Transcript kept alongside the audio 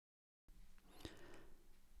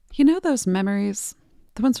You know those memories,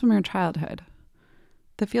 the ones from your childhood,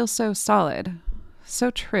 that feel so solid,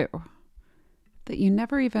 so true, that you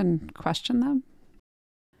never even question them?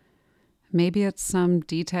 Maybe it's some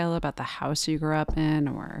detail about the house you grew up in,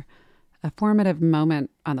 or a formative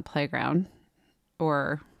moment on the playground,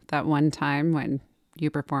 or that one time when you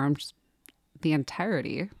performed the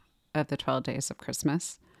entirety of the 12 days of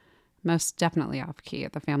Christmas, most definitely off key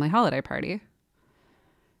at the family holiday party.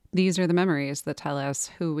 These are the memories that tell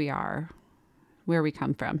us who we are, where we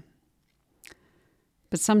come from.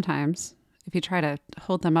 But sometimes, if you try to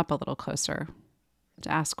hold them up a little closer,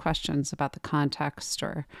 to ask questions about the context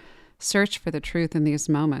or search for the truth in these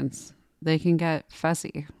moments, they can get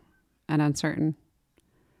fuzzy and uncertain.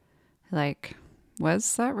 Like,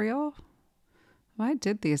 was that real? Why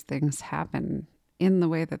did these things happen in the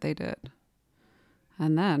way that they did?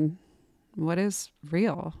 And then, what is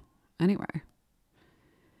real anyway?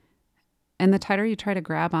 And the tighter you try to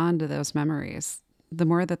grab onto those memories, the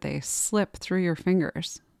more that they slip through your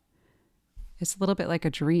fingers. It's a little bit like a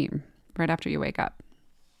dream right after you wake up.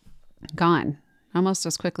 Gone, almost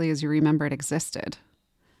as quickly as you remember it existed.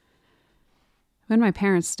 When my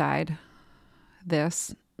parents died,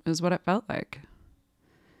 this is what it felt like.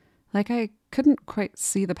 Like I couldn't quite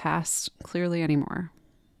see the past clearly anymore.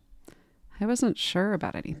 I wasn't sure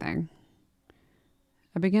about anything.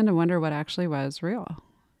 I began to wonder what actually was real.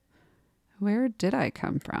 Where did I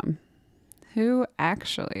come from? Who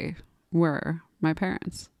actually were my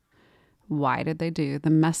parents? Why did they do the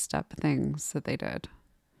messed up things that they did?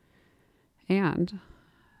 And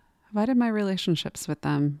why did my relationships with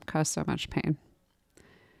them cause so much pain?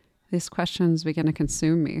 These questions began to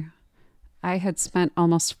consume me. I had spent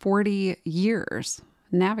almost 40 years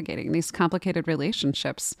navigating these complicated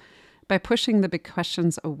relationships by pushing the big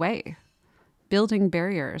questions away, building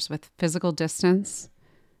barriers with physical distance,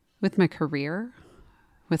 with my career,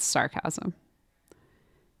 with sarcasm.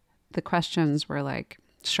 The questions were like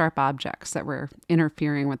sharp objects that were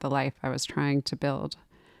interfering with the life I was trying to build.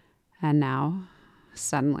 And now,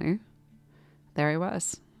 suddenly, there I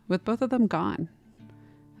was, with both of them gone.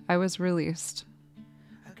 I was released.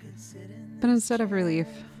 But instead of relief,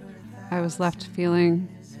 I was left feeling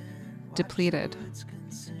depleted,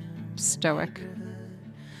 stoic,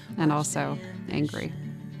 and also angry.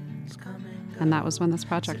 And that was when this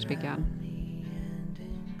project began.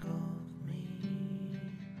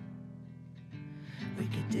 We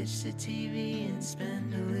could ditch the TV and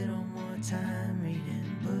spend a little more time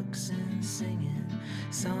reading books and singing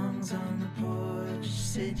songs on the porch.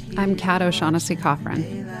 Sit here. I'm Kat O'Shaughnessy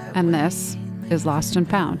Coffran, and this is Lost and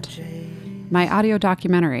Found, my audio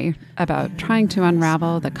documentary about trying to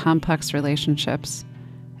unravel the complex relationships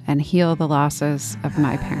and heal the losses of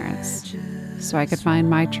my parents so I could find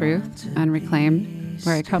my truth and reclaim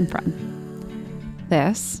where I come from.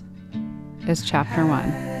 This is Chapter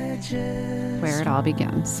 1, where it all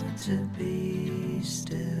begins. To be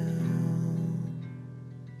still.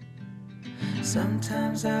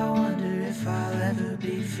 Sometimes I wonder if I'll ever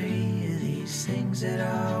be free of these things that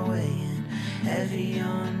are weighing heavy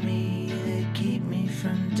on me, that keep me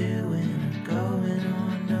from doing or going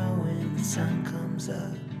on knowing the sun comes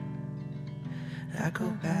up. I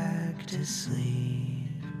go back to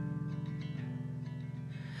sleep.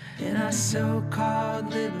 In our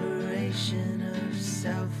so-called liberation of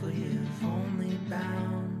self, we've only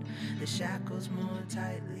bound the shackles more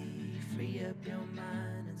tightly. Free up your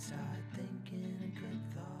mind and start thinking a good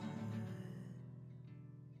thought.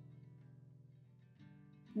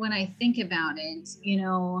 When I think about it,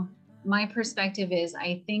 my perspective is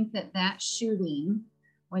I think that shooting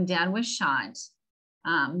when Dad was shot,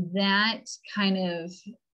 that kind of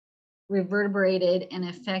reverberated and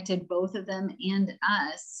affected both of them and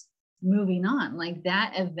us moving on. Like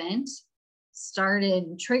that event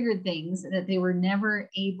triggered things that they were never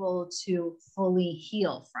able to fully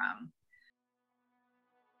heal from.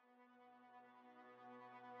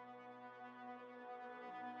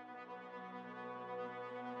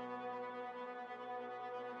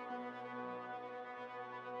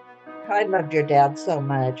 I loved your dad so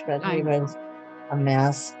much, but he was a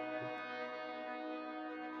mess.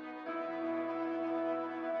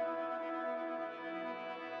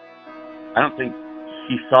 I don't think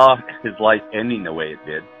he saw his life ending the way it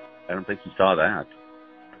did. I don't think he saw that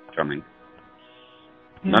coming.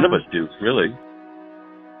 Yeah. None of us do, really.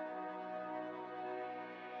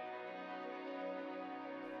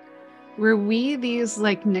 Were we these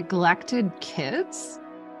like neglected kids?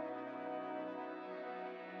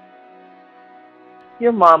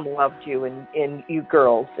 Your mom loved you and you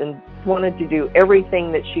girls and wanted to do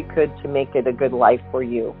everything that she could to make it a good life for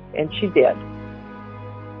you. And she did.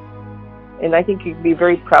 And I think you can be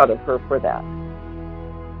very proud of her for that.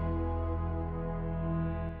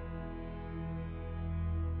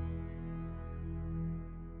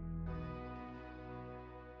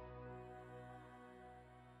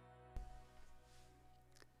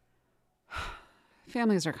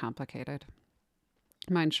 Families are complicated.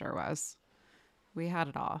 Mine sure was. We had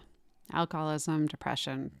it all. Alcoholism,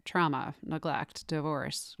 depression, trauma, neglect,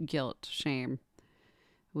 divorce, guilt, shame.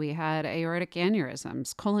 We had aortic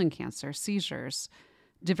aneurysms, colon cancer, seizures,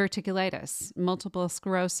 diverticulitis, multiple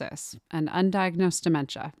sclerosis, and undiagnosed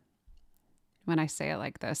dementia. When I say it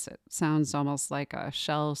like this, it sounds almost like a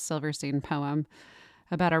Shel Silverstein poem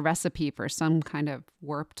about a recipe for some kind of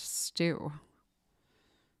warped stew.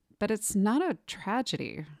 But it's not a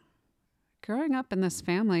tragedy. Growing up in this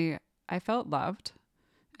family, I felt loved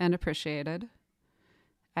and appreciated.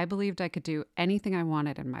 I believed I could do anything I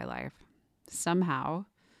wanted in my life. Somehow,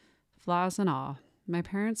 flaws and all, my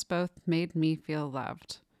parents both made me feel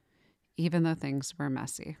loved, even though things were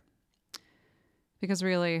messy. Because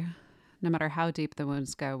really, no matter how deep the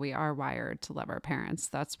wounds go, we are wired to love our parents.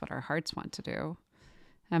 That's what our hearts want to do.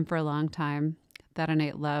 And for a long time, that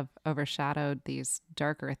innate love overshadowed these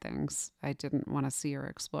darker things I didn't want to see or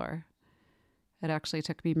explore. It actually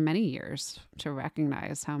took me many years to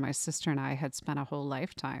recognize how my sister and I had spent a whole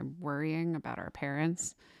lifetime worrying about our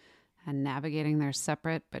parents and navigating their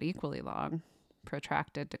separate but equally long,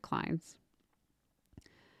 protracted declines.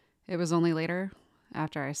 It was only later,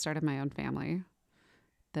 after I started my own family,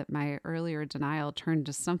 that my earlier denial turned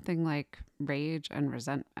to something like rage and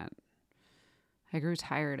resentment. I grew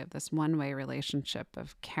tired of this one-way relationship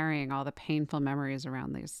of carrying all the painful memories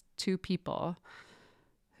around these two people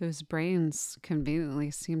whose brains conveniently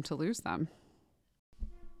seemed to lose them.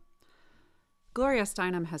 Gloria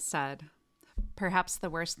Steinem has said, perhaps the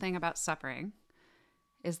worst thing about suffering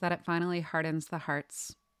is that it finally hardens the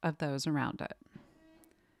hearts of those around it.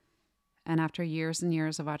 And after years and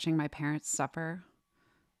years of watching my parents suffer,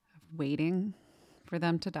 of waiting for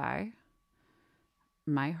them to die,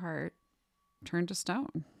 my heart turned to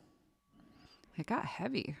stone. It got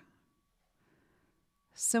heavy.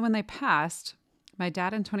 So when they passed, my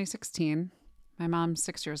dad in 2016, my mom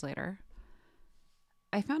 6 years later,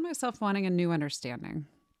 I found myself wanting a new understanding.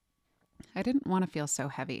 I didn't want to feel so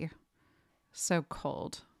heavy, so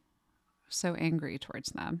cold, so angry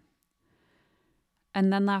towards them.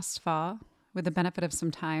 And then last fall, with the benefit of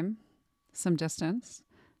some time, some distance,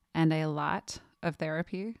 and a lot of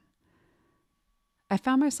therapy, I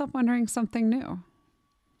found myself wondering something new.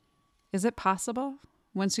 Is it possible,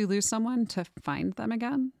 once you lose someone, to find them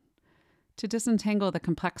again? To disentangle the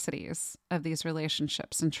complexities of these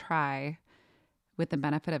relationships and try, with the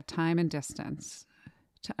benefit of time and distance,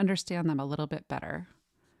 to understand them a little bit better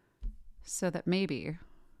so that maybe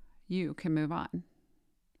you can move on.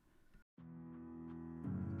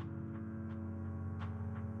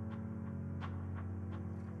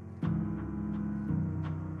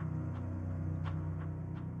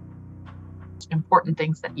 Important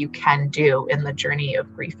things that you can do in the journey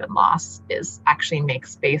of grief and loss is actually make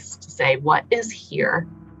space to say, what is here?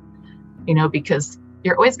 Because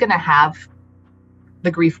you're always going to have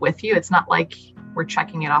the grief with you. It's not like we're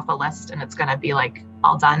checking it off a list and it's going to be like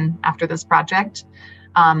all done after this project.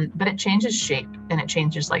 But it changes shape and it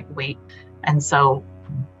changes weight. And so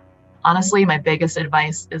honestly, my biggest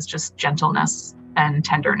advice is just gentleness and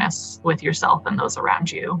tenderness with yourself and those around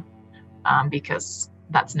you, because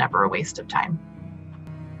that's never a waste of time.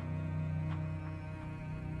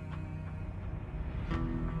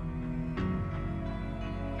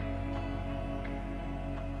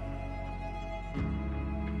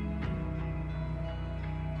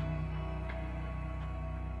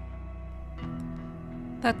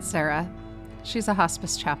 That's Sarah. She's a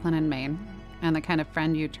hospice chaplain in Maine and the kind of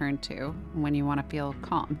friend you turn to when you want to feel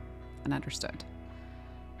calm and understood.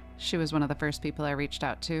 She was one of the first people I reached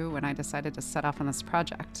out to when I decided to set off on this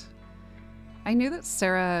project. I knew that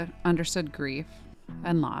Sarah understood grief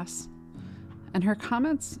and loss, and her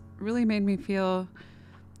comments really made me feel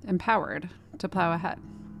empowered to plow ahead.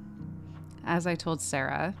 As I told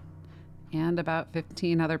Sarah, and about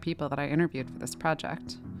 15 other people that I interviewed for this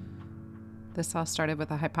project, this all started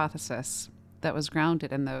with a hypothesis that was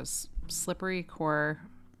grounded in those slippery core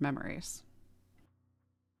memories.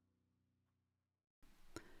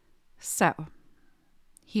 So,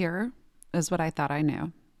 here is what I thought I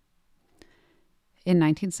knew. In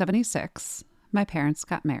 1976, my parents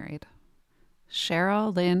got married.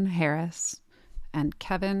 Cheryl Lynn Harris and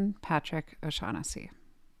Kevin Patrick O'Shaughnessy.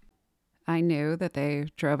 I knew that they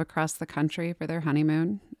drove across the country for their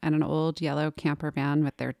honeymoon in an old yellow camper van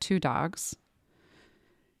with their 2 dogs.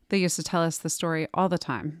 They used to tell us the story all the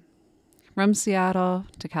time. from Seattle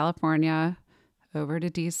to California, over to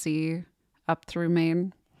DC, up through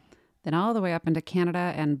Maine, then all the way up into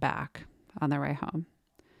Canada and back on their way home.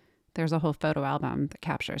 There's a whole photo album that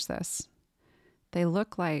captures this. They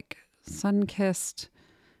look like sun-kissed,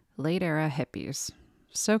 late-era hippies,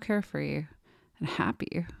 so carefree and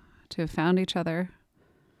happy to have found each other,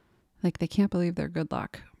 like they can't believe their good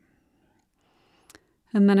luck.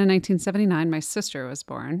 And then in 1979, my sister was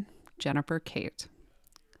born, Jennifer Kate,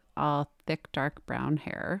 all thick, dark brown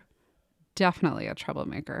hair, definitely a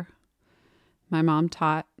troublemaker. My mom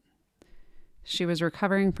taught. She was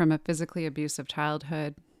recovering from a physically abusive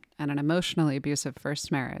childhood and an emotionally abusive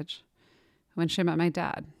first marriage when she met my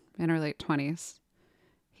dad in her late 20s.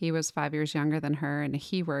 He was 5 years younger than her, and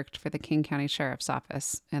he worked for the King County Sheriff's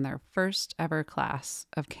Office in their first ever class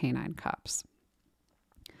of canine cops.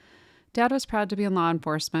 Dad was proud to be in law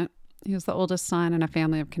enforcement. He was the oldest son in a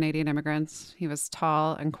family of Canadian immigrants. He was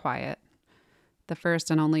tall and quiet, the first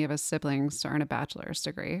and only of his siblings to earn a bachelor's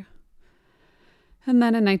degree. And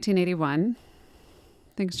then in 1981,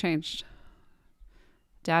 things changed.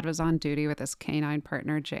 Dad was on duty with his canine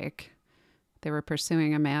partner, Jake. They were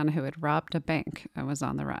pursuing a man who had robbed a bank and was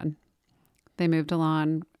on the run. They moved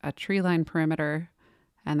along a tree-lined perimeter,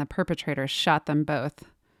 and the perpetrator shot them both,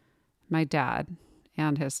 my dad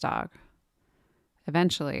and his dog.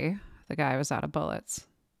 Eventually, the guy was out of bullets.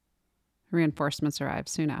 Reinforcements arrived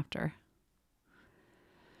soon after.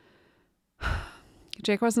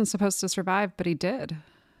 Jake wasn't supposed to survive, but he did.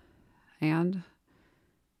 And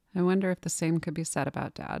I wonder if the same could be said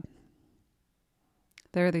about Dad.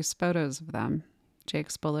 There are these photos of them,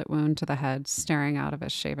 Jake's bullet wound to the head staring out of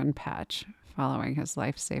his shaven patch following his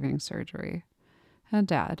life-saving surgery, and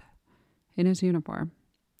Dad, in his uniform,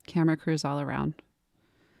 camera crews all around.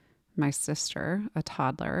 My sister, a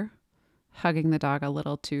toddler, hugging the dog a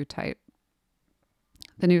little too tight.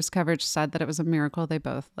 The news coverage said that it was a miracle they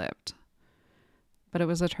both lived. But it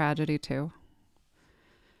was a tragedy, too.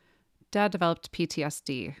 Dad developed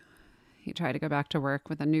PTSD. He tried to go back to work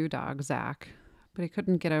with a new dog, Zach, but he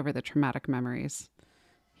couldn't get over the traumatic memories.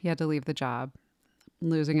 He had to leave the job,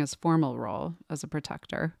 losing his formal role as a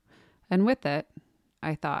protector. And with it,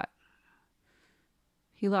 I thought,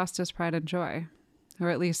 he lost his pride and joy, or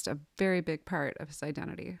at least a very big part of his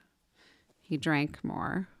identity. He drank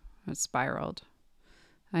more, it spiraled.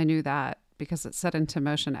 I knew that because it set into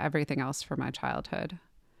motion everything else from my childhood.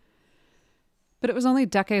 But it was only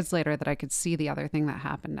decades later that I could see the other thing that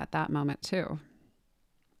happened at that moment, too.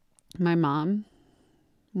 My mom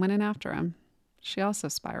went in after him. She also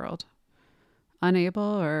spiraled, unable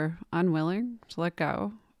or unwilling to let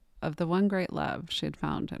go of the one great love she had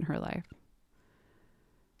found in her life.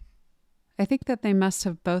 I think that they must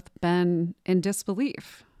have both been in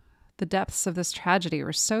disbelief. The depths of this tragedy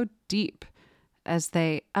were so deep as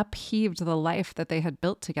they upheaved the life that they had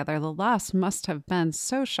built together. The loss must have been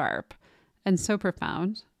so sharp and so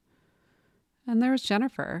profound. And there was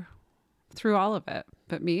Jennifer through all of it.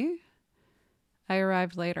 But me, I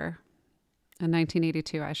arrived later. In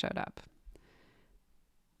 1982, I showed up.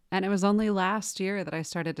 And it was only last year that I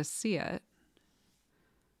started to see it,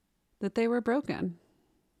 that they were broken.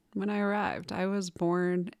 When I arrived, I was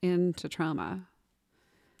born into trauma.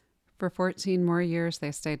 For 14 more years,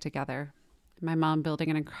 they stayed together. My mom building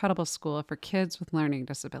an incredible school for kids with learning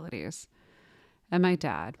disabilities. And my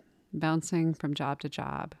dad bouncing from job to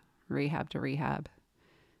job, rehab to rehab.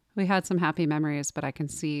 We had some happy memories, but I can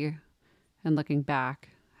see, and looking back,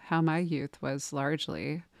 how my youth was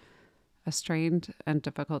largely a strained and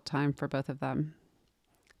difficult time for both of them.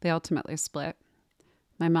 They ultimately split.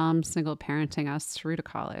 My mom single parenting us through to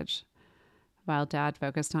college, while Dad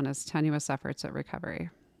focused on his tenuous efforts at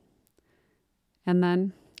recovery. And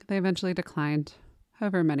then they eventually declined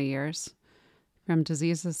over many years from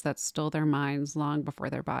diseases that stole their minds long before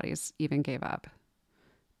their bodies even gave up.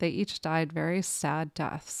 They each died very sad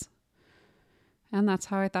deaths. And that's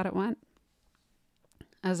how I thought it went.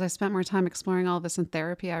 As I spent more time exploring all of this in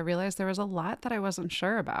therapy, I realized there was a lot that I wasn't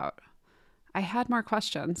sure about. I had more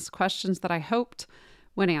questions that I hoped,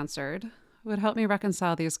 when answered, would help me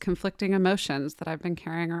reconcile these conflicting emotions that I've been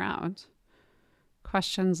carrying around.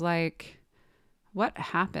 Questions like, what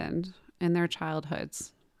happened in their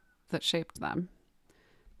childhoods that shaped them?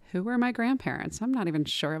 Who were my grandparents? I'm not even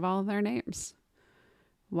sure of all of their names.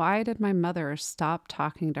 Why did my mother stop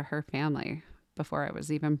talking to her family before I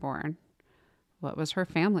was even born? What was her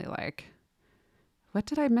family like? What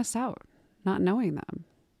did I miss out not knowing them?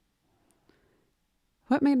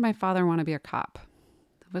 What made my father want to be a cop?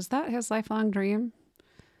 Was that his lifelong dream?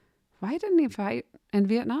 Why didn't he fight in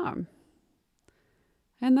Vietnam?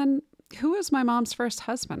 And then, who was my mom's first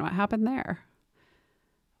husband? What happened there?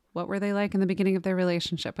 What were they like in the beginning of their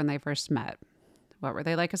relationship when they first met? What were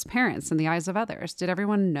they like as parents in the eyes of others? Did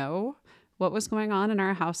everyone know what was going on in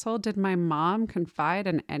our household? Did my mom confide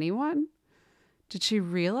in anyone? Did she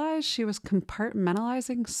realize she was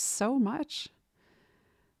compartmentalizing so much?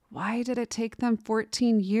 Why did it take them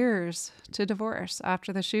 14 years to divorce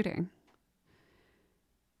after the shooting?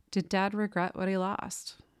 Did Dad regret what he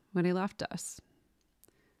lost when he left us?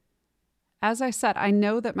 As I said, I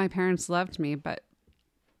know that my parents loved me, but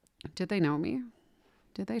did they know me?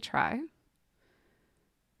 Did they try?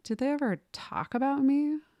 Did they ever talk about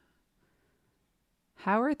me?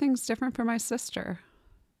 How are things different for my sister?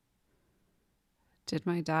 Did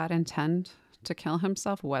my dad intend to kill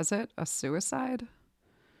himself? Was it a suicide?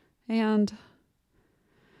 And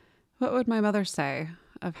what would my mother say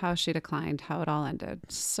of how she declined, how it all ended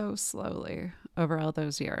so slowly over all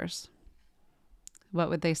those years? What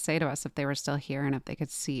would they say to us if they were still here and if they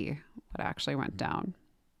could see what actually went down?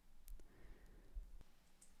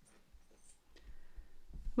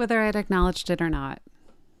 Whether I'd acknowledged it or not,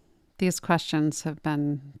 these questions have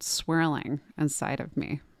been swirling inside of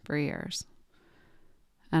me for years.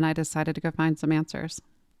 And I decided to go find some answers.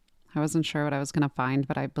 I wasn't sure what I was going to find,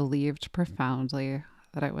 but I believed profoundly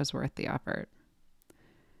that it was worth the effort.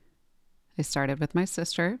 I started with my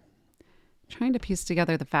sister, trying to piece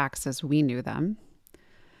together the facts as we knew them.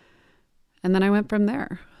 And then I went from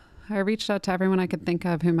there. I reached out to everyone I could think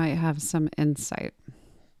of who might have some insight.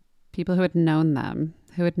 People who had known them,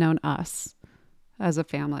 who had known us as a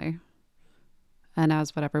family, and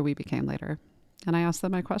as whatever we became later. And I asked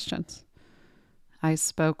them my questions. I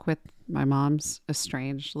spoke with my mom's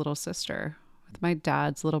estranged little sister, with my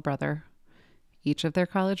dad's little brother, each of their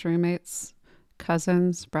college roommates,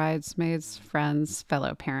 cousins, bridesmaids, friends,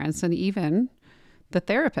 fellow parents, and even the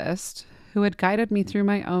therapist who had guided me through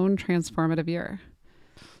my own transformative year.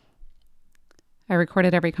 I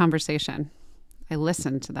recorded every conversation. I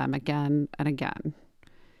listened to them again and again.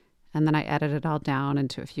 And then I edited it all down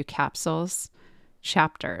into a few capsules,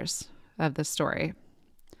 chapters of the story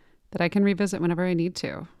that I can revisit whenever I need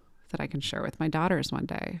to, that I can share with my daughters one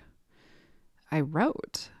day. I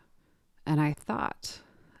wrote, and I thought,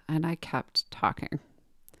 and I kept talking.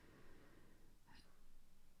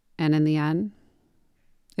 And in the end,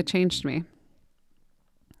 it changed me.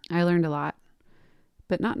 I learned a lot,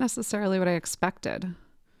 but not necessarily what I expected.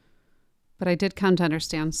 But I did come to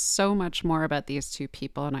understand so much more about these two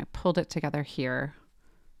people, and I pulled it together here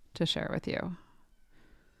to share with you.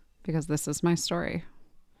 Because this is my story.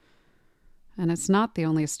 And it's not the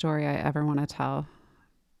only story I ever want to tell,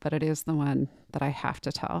 but it is the one that I have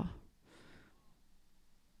to tell.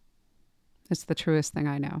 It's the truest thing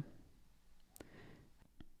I know.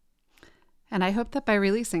 And I hope that by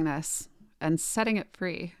releasing this and setting it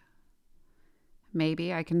free,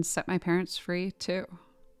 maybe I can set my parents free too,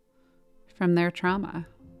 from their trauma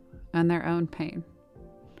and their own pain.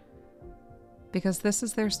 Because this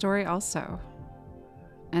is their story also,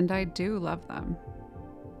 and I do love them.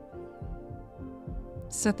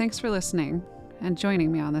 So thanks for listening and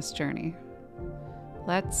joining me on this journey.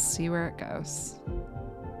 Let's see where it goes.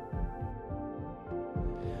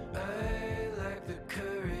 I lack the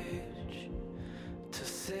courage to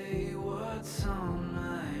say what's on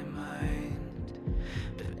my mind,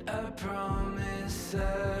 but I promise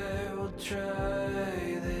I will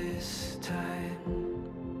try this time.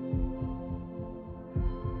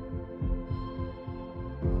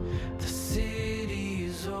 The city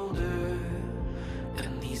is older,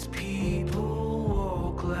 and these people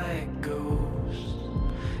walk like ghosts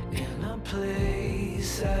in a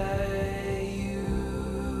place I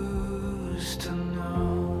used to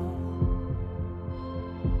know.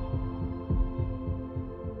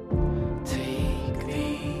 Take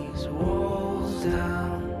these walls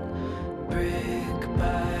down, brick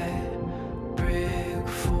by brick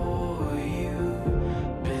for you.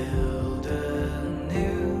 Build a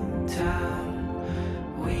new town.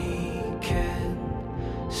 We can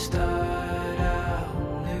start out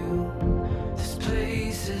new. This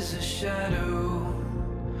place is a shadow